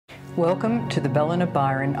Welcome to the Ballina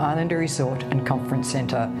Byron Islander Resort and Conference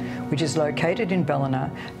Centre, which is located in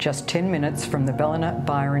Ballina, just 10 minutes from the Ballina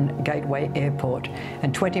Byron Gateway Airport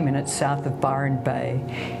and 20 minutes south of Byron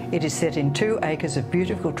Bay. It is set in 2 acres of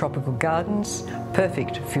beautiful tropical gardens,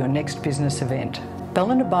 perfect for your next business event.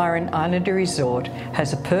 Ballina Byron Islander Resort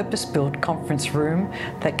has a purpose-built conference room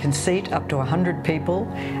that can seat up to 100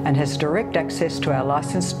 people and has direct access to our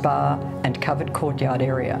licensed bar and covered courtyard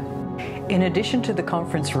area. In addition to the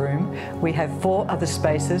conference room, we have 4 other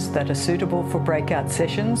spaces that are suitable for breakout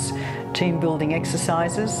sessions, team building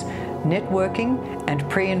exercises, networking and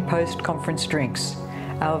pre- and post-conference drinks.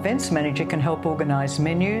 Our events manager can help organise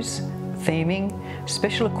menus, theming,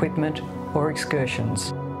 special equipment or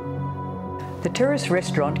excursions. The Terrace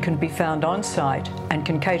restaurant can be found on site and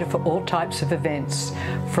can cater for all types of events,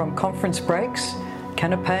 from conference breaks,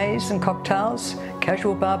 canapes and cocktails,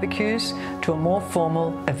 casual barbecues to a more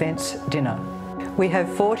formal events dinner. We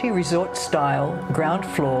have 40 resort-style, ground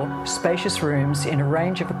floor, spacious rooms in a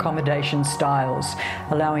range of accommodation styles,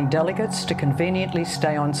 allowing delegates to conveniently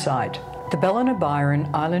stay on site. The Ballina Byron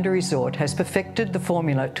Islander Resort has perfected the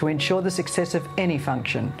formula to ensure the success of any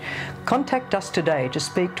function. Contact us today to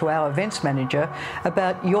speak to our events manager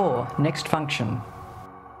about your next function.